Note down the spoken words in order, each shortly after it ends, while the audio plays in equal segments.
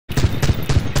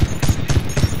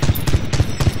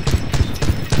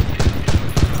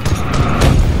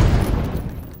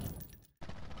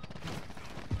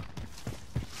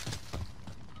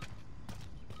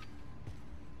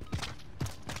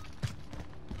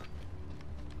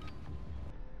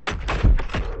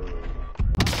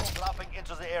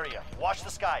enters the area. Watch the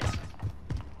skies.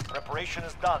 Preparation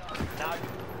is done. Now.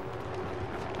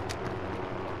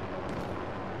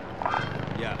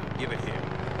 Yeah, give it here.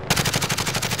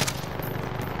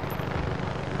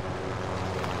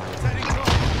 Setting drone.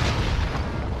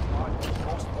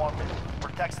 Most wanted.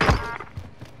 Protect them.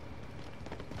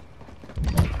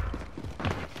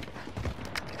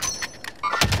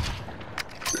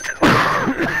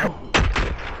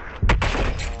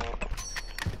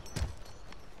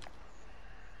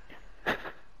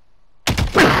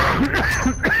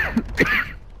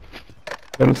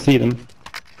 I don't see them.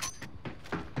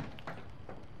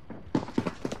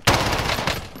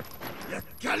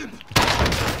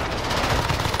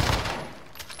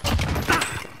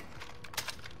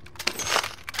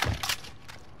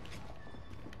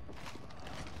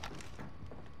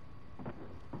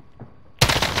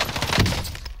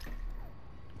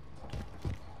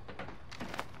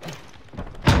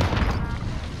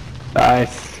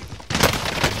 Nice.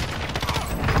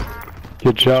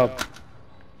 Good job.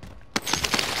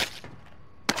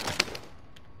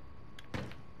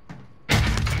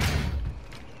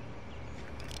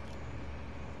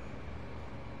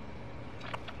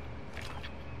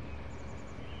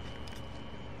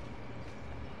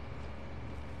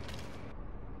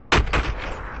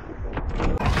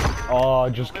 Oh, I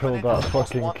just killed that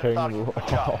fucking king. Oh,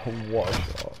 what a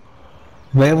shot.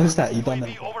 Where was that? You done that?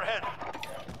 UAV overhead.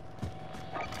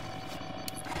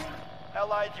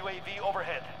 Allied UAV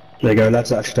overhead. There you go,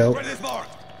 lads, that's still. Spread is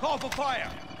marked. Call for fire.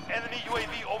 Enemy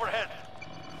UAV overhead.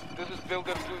 This is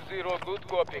Builder 2-0, good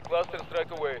copy. Cluster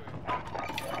strike away.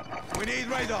 We need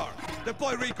radar.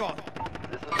 Deploy recon.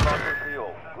 This is Cluster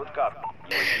 3-0. Good copy.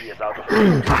 UAV is out of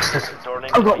range.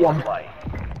 Returning I've got to one. supply.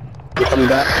 Coming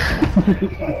back.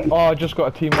 Oh, I just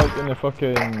got a team wiped in the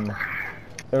fucking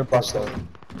airport.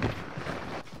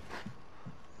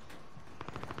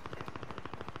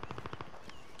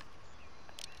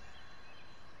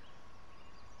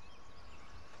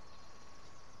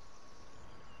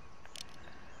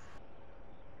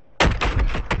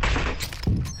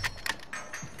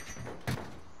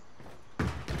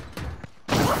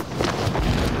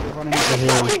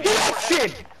 Fucking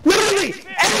direction! Literally,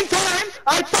 anytime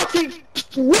I fucking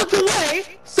look away,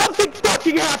 something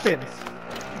fucking happens!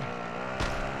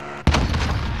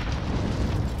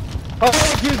 Oh,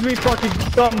 it gives me fucking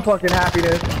some fucking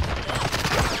happiness.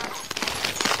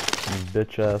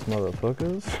 Bitch ass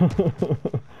motherfuckers.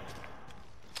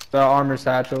 The armor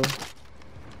satchel.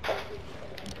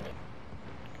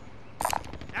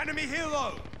 Enemy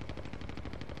helo.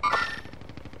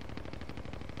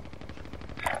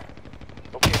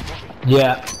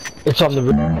 Yeah, it's on the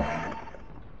roof.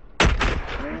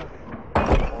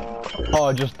 Oh,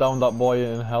 I just downed that boy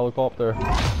in a helicopter.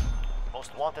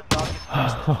 Most wanted target.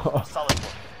 Solid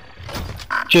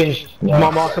work. Change.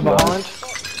 My marker behind.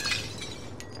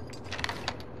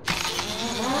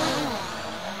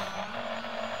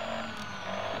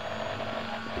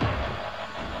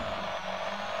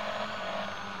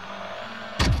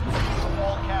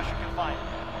 All cash you can find.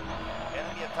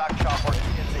 Enemy attack chopper is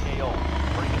in the AO.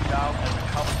 Bring it down and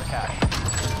recover the cash.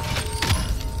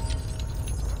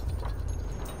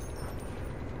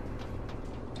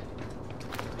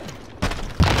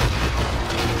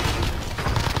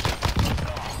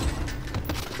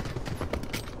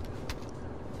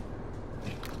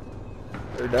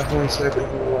 They're definitely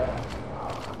circling the wall.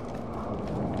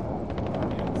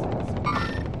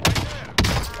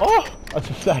 Oh! That's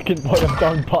the second boy I'm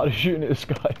down parachuting at the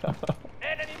sky.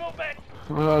 Enemy movement!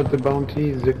 Oh, the bounty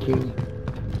is the king.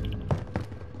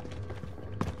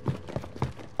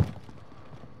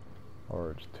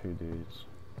 Or it's two dudes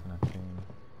and a team.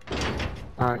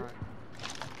 Alright.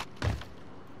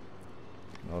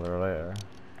 Oh, they're later.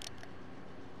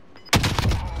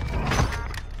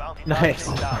 Bounty Nice.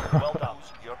 target is down. Well done.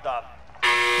 You're done.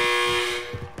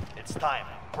 It's time.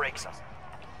 Break some.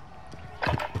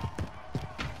 You're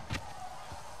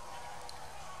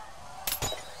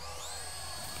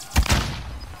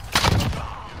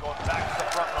going back to the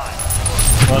front line.